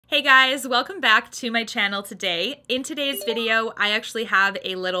Hey guys, welcome back to my channel today. In today's video, I actually have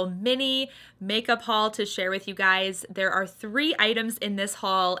a little mini makeup haul to share with you guys. There are 3 items in this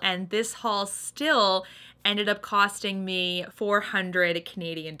haul, and this haul still ended up costing me 400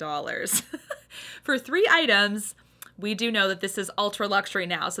 Canadian dollars. For 3 items, we do know that this is ultra luxury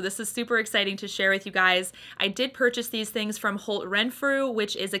now, so this is super exciting to share with you guys. I did purchase these things from Holt Renfrew,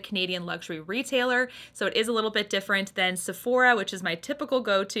 which is a Canadian luxury retailer, so it is a little bit different than Sephora, which is my typical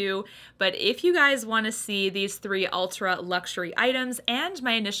go-to. But if you guys want to see these 3 ultra luxury items and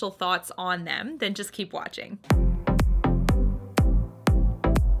my initial thoughts on them, then just keep watching.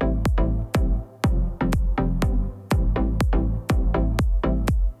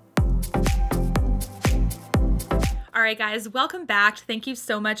 All right, guys, welcome back. Thank you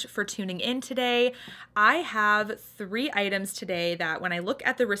so much for tuning in today. I have 3 items today that when I look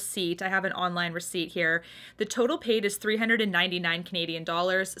at the receipt, I have an online receipt here, the total paid is 399 Canadian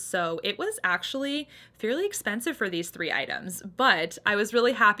dollars. So it was actually fairly expensive for these 3 items, but I was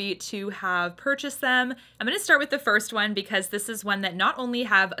really happy to have purchased them. I'm going to start with the first one because this is one that not only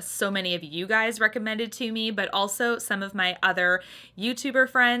have so many of you guys recommended to me, but also some of my other YouTuber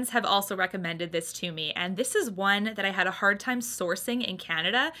friends have also recommended this to me. And this is one that I had a hard time sourcing in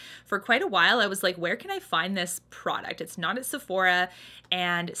Canada for quite a while. I was like, where can I find this product? It's not at Sephora.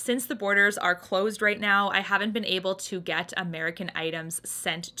 And since the borders are closed right now, I haven't been able to get American items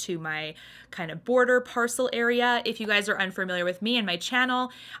sent to my kind of border parcel area. If you guys are unfamiliar with me and my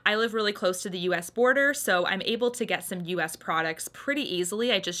channel, I live really close to the US border, so I'm able to get some US products pretty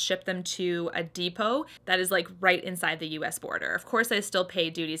easily. I just ship them to a depot that is like right inside the US border. Of course, I still pay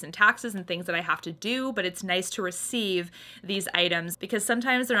duties and taxes and things that I have to do, but it's nice to receive these items because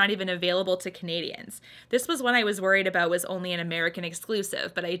sometimes they're not even available to Canadians. This was one I was worried about was only an American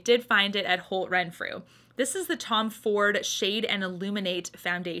exclusive, but I did find it at Holt Renfrew. This is the Tom Ford Shade and Illuminate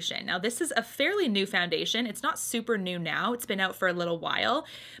foundation. Now, this is a fairly new foundation. It's not super new now. It's been out for a little while,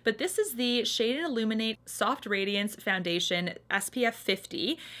 but this is the Shade and Illuminate Soft Radiance Foundation SPF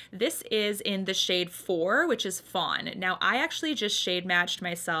 50. This is in the shade 4, which is Fawn. Now, I actually just shade matched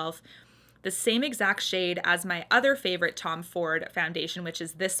myself the same exact shade as my other favorite Tom Ford foundation, which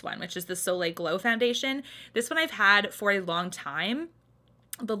is this one, which is the Soleil Glow foundation. This one I've had for a long time.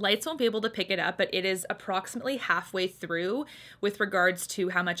 The lights won't be able to pick it up, but it is approximately halfway through with regards to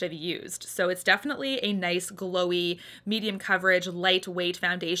how much I've used. So it's definitely a nice, glowy, medium coverage, lightweight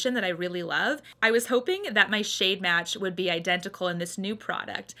foundation that I really love. I was hoping that my shade match would be identical in this new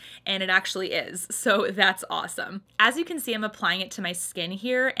product, and it actually is. So that's awesome. As you can see, I'm applying it to my skin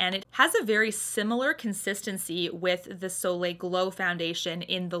here, and it has a very similar consistency with the Soleil Glow foundation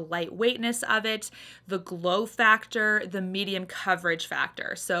in the lightweightness of it, the glow factor, the medium coverage factor.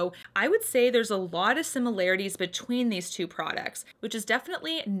 So I would say there's a lot of similarities between these 2 products, which is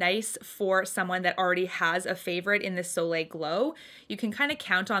definitely nice for someone that already has a favorite in the Soleil Glow. You can kind of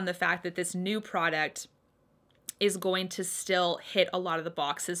count on the fact that this new product is going to still hit a lot of the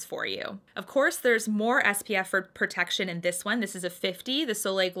boxes for you. Of course, there's more SPF for protection in this one. This is a 50, the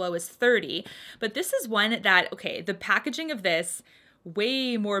Soleil Glow is 30, but this is one that, okay, the packaging of this,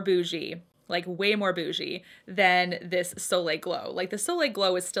 way more bougie. Like way more bougie than this Soleil Glow. Like the Soleil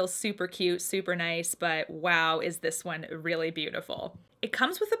Glow is still super cute, super nice, but wow, is this one really beautiful. It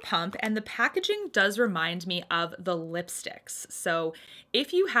comes with a pump, and the packaging does remind me of the lipsticks. So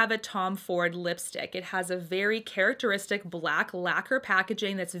if you have a Tom Ford lipstick, it has a very characteristic black lacquer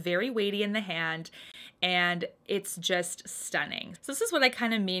packaging that's very weighty in the hand, and it's just stunning. So this is what I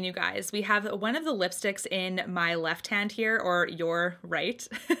kind of mean, you guys. We have one of the lipsticks in my left hand here, or your right,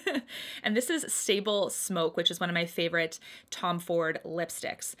 and this is Stable Smoke, which is one of my favorite Tom Ford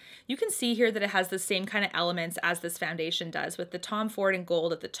lipsticks. You can see here that it has the same kind of elements as this foundation does, with the Tom Ford and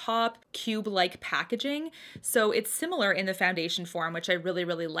gold at the top, cube-like packaging. So it's similar in the foundation form, which I really,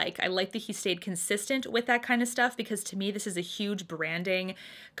 really like. I like that he stayed consistent with that kind of stuff because to me, this is a huge branding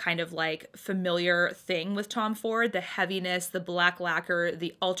kind of like familiar thing with Tom Ford, the heaviness, the black lacquer,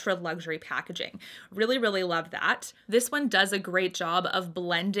 the ultra luxury packaging. Really, really love that. This one does a great job of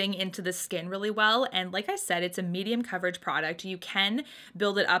blending into the skin really well. And like I said, it's a medium coverage product. You can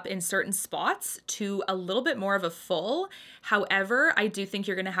build it up in certain spots to a little bit more of a full. However, I do think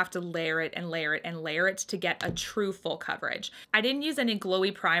you're gonna have to layer it and layer it and layer it to get a true full coverage. I didn't use any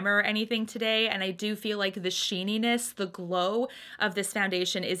glowy primer or anything today, and I do feel like the sheeniness, the glow of this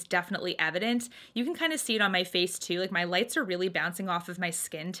foundation is definitely evident. You can kind of see it on my face too. Like my lights are really bouncing off of my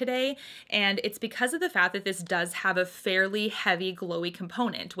skin today. And it's because of the fact that this does have a fairly heavy glowy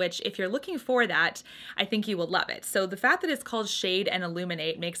component, which if you're looking for that, I think you will love it. So the fact that it's called Shade and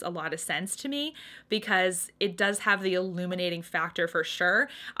Illuminate makes a lot of sense to me because it does have the illuminating factor for sure.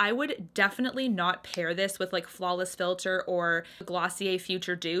 I would definitely not pair this with like Flawless Filter or Glossier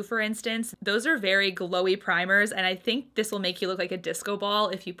Future Dew, for instance. Those are very glowy primers, and I think this will make you look like a disco ball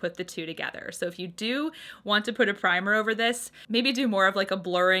if you put the two together. So if you do want to put a primer over this, maybe do more of like a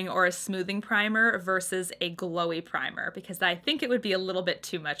blurring or a smoothing primer versus a glowy primer, because I think it would be a little bit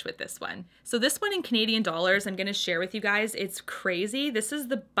too much with this one. So this one in Canadian dollars, I'm going to share with you guys. It's crazy. This is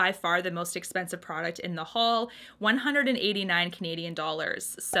by far the most expensive product in the haul, 189 Canadian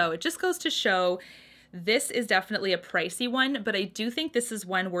dollars. So it just goes to show this is definitely a pricey one, but I do think this is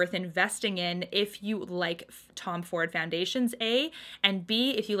one worth investing in if you like Tom Ford foundations, A, and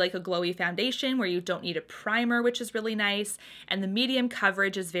B, if you like a glowy foundation where you don't need a primer, which is really nice, and the medium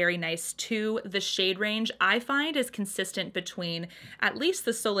coverage is very nice too. The shade range I find is consistent between at least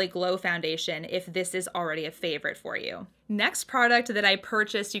the Soleil Glow foundation if this is already a favorite for you. Next product that I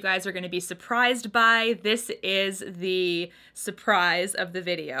purchased, you guys are going to be surprised by. This is the surprise of the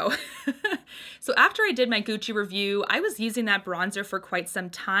video. So after I did my Gucci review, I was using that bronzer for quite some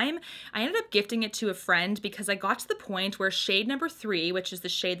time. I ended up gifting it to a friend because I got to the point where shade number 3, which is the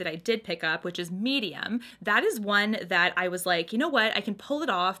shade that I did pick up, which is medium, that is one that I was like, you know what, I can pull it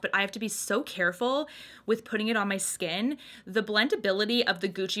off, but I have to be so careful with putting it on my skin. The blendability of the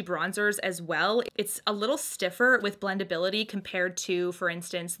Gucci bronzers as well, it's a little stiffer with blendability compared to, for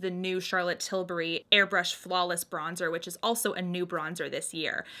instance, the new Charlotte Tilbury Airbrush Flawless Bronzer, which is also a new bronzer this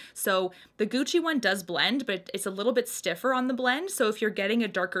year. So the Gucci one does blend, but it's a little bit stiffer on the blend. So if you're getting a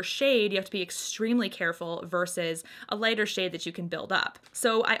darker shade, you have to be extremely careful versus a lighter shade that you can build up.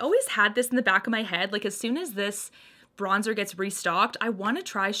 So I always had this in the back of my head, like as soon as this bronzer gets restocked, I want to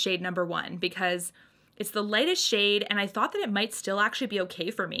try shade number 1 because it's the lightest shade, and I thought that it might still actually be okay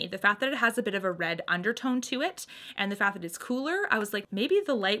for me. The fact that it has a bit of a red undertone to it, and the fact that it's cooler, I was like, maybe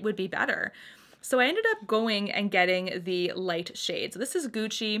the light would be better. So I ended up going and getting the light shade. So this is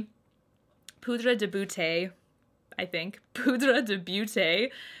Gucci Poudre de Beaute, I think. Poudre de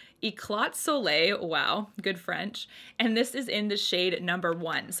Beaute. Eclat Soleil, wow, good French. And this is in the shade number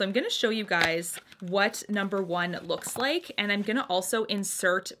 1. So I'm gonna show you guys what number 1 looks like. And I'm gonna also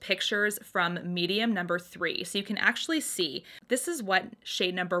insert pictures from medium number 3. So you can actually see, this is what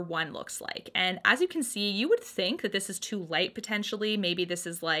shade number 1 looks like. And as you can see, you would think that this is too light potentially. Maybe this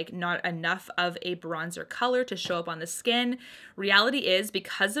is like not enough of a bronzer color to show up on the skin. Reality is,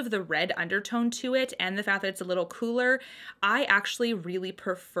 because of the red undertone to it and the fact that it's a little cooler, I actually really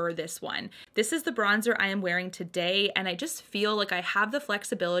prefer this one. This is the bronzer I am wearing today, and I just feel like I have the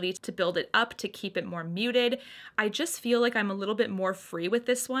flexibility to build it up to keep it more muted. I just feel like I'm a little bit more free with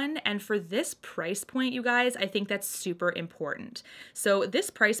this one, and for this price point, you guys, I think that's super important. So this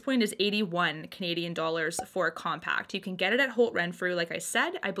price point is 81 Canadian dollars for a compact. You can get it at Holt Renfrew, like I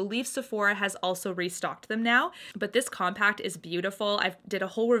said. I believe Sephora has also restocked them now, but this compact is beautiful. I did a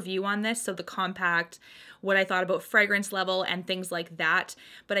whole review on this, so the compact, what I thought about fragrance level and things like that.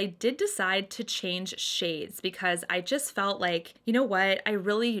 But I did decide to change shades because I just felt like, you know what, I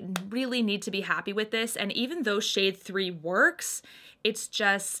really need to be happy with this. And even though shade 3 works, it's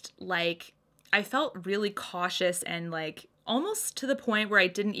just like, I felt really cautious and like almost to the point where I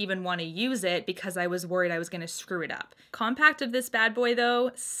didn't even want to use it because I was worried I was going to screw it up. Compact of this bad boy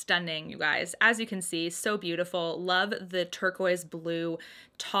though, stunning, you guys. As you can see, so beautiful. Love the turquoise blue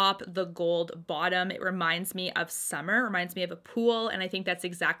top, the gold bottom. It reminds me of summer, reminds me of a pool, and I think that's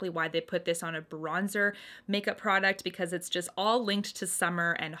exactly why they put this on a bronzer makeup product, because it's just all linked to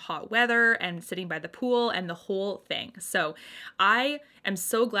summer and hot weather and sitting by the pool and the whole thing. So I am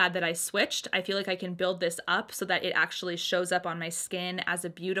so glad that I switched. I feel like I can build this up so that it actually shows up on my skin as a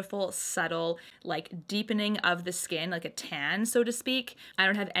beautiful, subtle, like deepening of the skin, like a tan, so to speak. I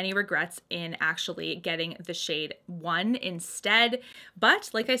don't have any regrets in actually getting the shade 1 instead, but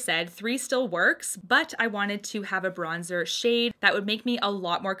like I said, 3 still works, but I wanted to have a bronzer shade that would make me a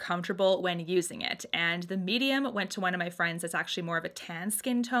lot more comfortable when using it. And the medium went to one of my friends that's actually more of a tan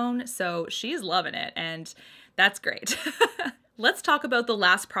skin tone, so she's loving it, and that's great. Let's talk about the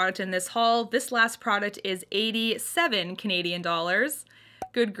last product in this haul. This last product is 87 Canadian dollars.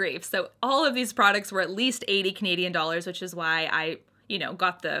 Good grief. So all of these products were at least 80 Canadian dollars, which is why I,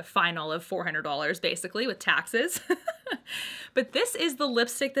 got the final of $400 basically with taxes. But this is the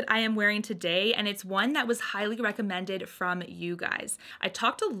lipstick that I am wearing today, and it's one that was highly recommended from you guys. I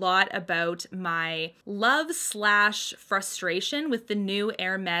talked a lot about my love slash frustration with the new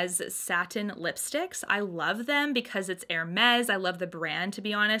Hermes satin lipsticks. I love them because it's Hermes. I love the brand, to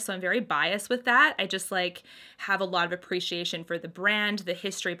be honest, so I'm very biased with that. I just like have a lot of appreciation for the brand, the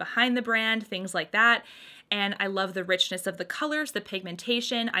history behind the brand, things like that. And I love the richness of the colors, the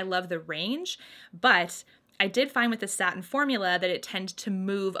pigmentation. I love the range, but I did find with the satin formula that it tended to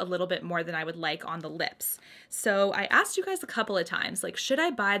move a little bit more than I would like on the lips. So I asked you guys a couple of times, like, should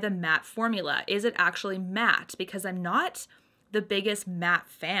I buy the matte formula? Is it actually matte? Because I'm not the biggest matte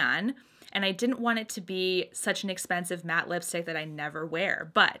fan, and I didn't want it to be such an expensive matte lipstick that I never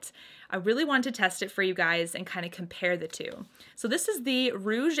wear, but I really wanted to test it for you guys and kind of compare the two. So this is the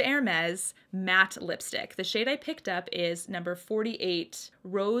Rouge Hermes matte lipstick. The shade I picked up is number 48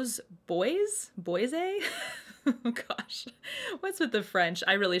 Rose Boise? Oh gosh, what's with the French?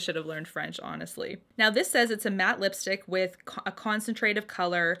 I really should have learned French, honestly. Now this says it's a matte lipstick with a concentrate of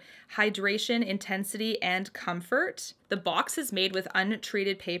color, hydration, intensity, and comfort. The box is made with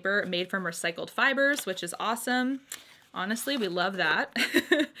untreated paper made from recycled fibers, which is awesome. Honestly, we love that.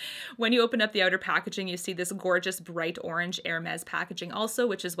 When you open up the outer packaging, you see this gorgeous bright orange Hermes packaging also,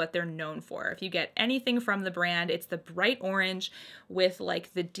 which is what they're known for. If you get anything from the brand, it's the bright orange with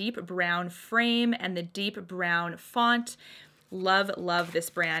like the deep brown frame and the deep brown font. Love, love this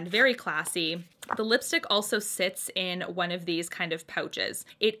brand. Very classy. The lipstick also sits in one of these kind of pouches.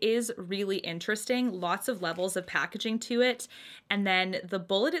 It is really interesting. Lots of levels of packaging to it. And then the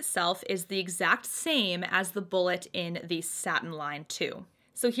bullet itself is the exact same as the bullet in the satin line too.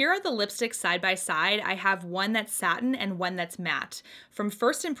 So here are the lipsticks side by side. I have one that's satin and one that's matte. From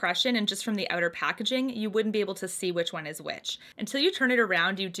first impression and just from the outer packaging, you wouldn't be able to see which one is which. Until you turn it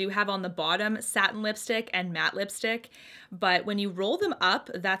around, you do have on the bottom satin lipstick and matte lipstick, but when you roll them up,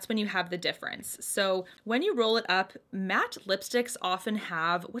 that's when you have the difference. So when you roll it up, matte lipsticks often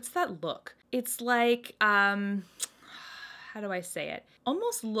have, what's that look? It's like, how do I say it?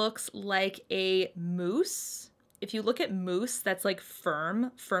 Almost looks like a mousse. If you look at mousse, that's like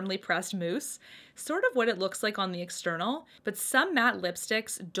firmly pressed mousse, sort of what it looks like on the external. But some matte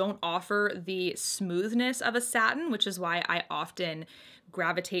lipsticks don't offer the smoothness of a satin, which is why I often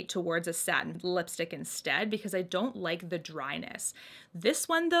gravitate towards a satin lipstick instead, because I don't like the dryness. This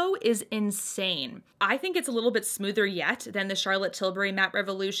one though is insane. I think it's a little bit smoother yet than the Charlotte Tilbury Matte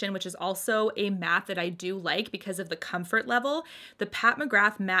Revolution, which is also a matte that I do like because of the comfort level. The Pat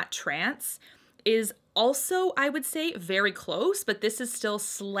McGrath Matte Trance is also, I would say, very close, but this is still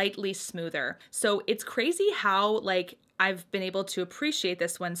slightly smoother. So it's crazy how like I've been able to appreciate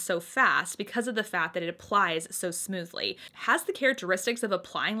this one so fast because of the fact that it applies so smoothly. It has the characteristics of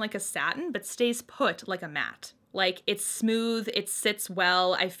applying like a satin, but stays put like a matte. Like it's smooth, it sits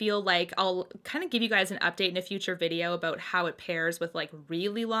well. I feel like I'll kind of give you guys an update in a future video about how it pairs with like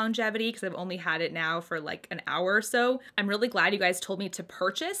really longevity because I've only had it now for like an hour or so. I'm really glad you guys told me to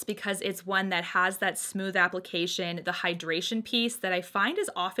purchase because it's one that has that smooth application, the hydration piece that I find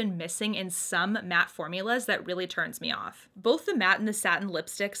is often missing in some matte formulas that really turns me off. Both the matte and the satin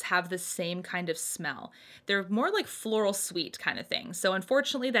lipsticks have the same kind of smell. They're more like floral sweet kind of thing. So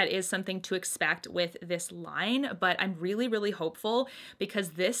unfortunately that is something to expect with this line, but I'm really, really hopeful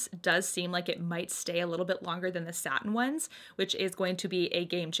because this does seem like it might stay a little bit longer than the satin ones, which is going to be a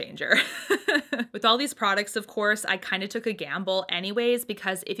game changer. With all these products, of course, I kind of took a gamble anyways,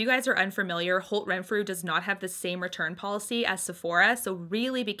 because if you guys are unfamiliar, Holt Renfrew does not have the same return policy as Sephora, so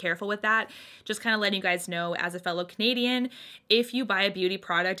really be careful with that. Just kind of letting you guys know as a fellow Canadian, if you buy a beauty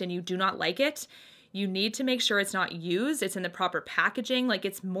product and you do not like it, you need to make sure it's not used, it's in the proper packaging. Like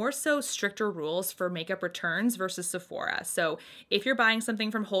it's more so stricter rules for makeup returns versus Sephora. So if you're buying something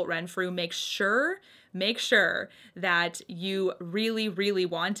from Holt Renfrew, make sure that you really, really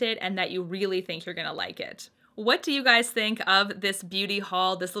want it and that you really think you're gonna like it. What do you guys think of this beauty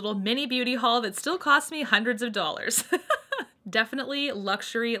haul, this little mini beauty haul that still cost me hundreds of dollars? Definitely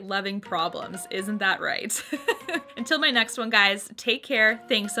luxury loving problems, isn't that right? Until my next one, guys, take care.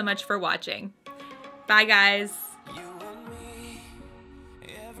 Thanks so much for watching. Bye, guys. You and me,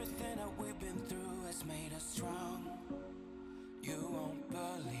 everything that we've been through has made us strong. You won't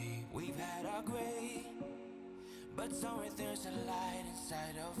believe we've had our gray, but somewhere there's a light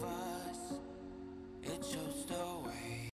inside of us.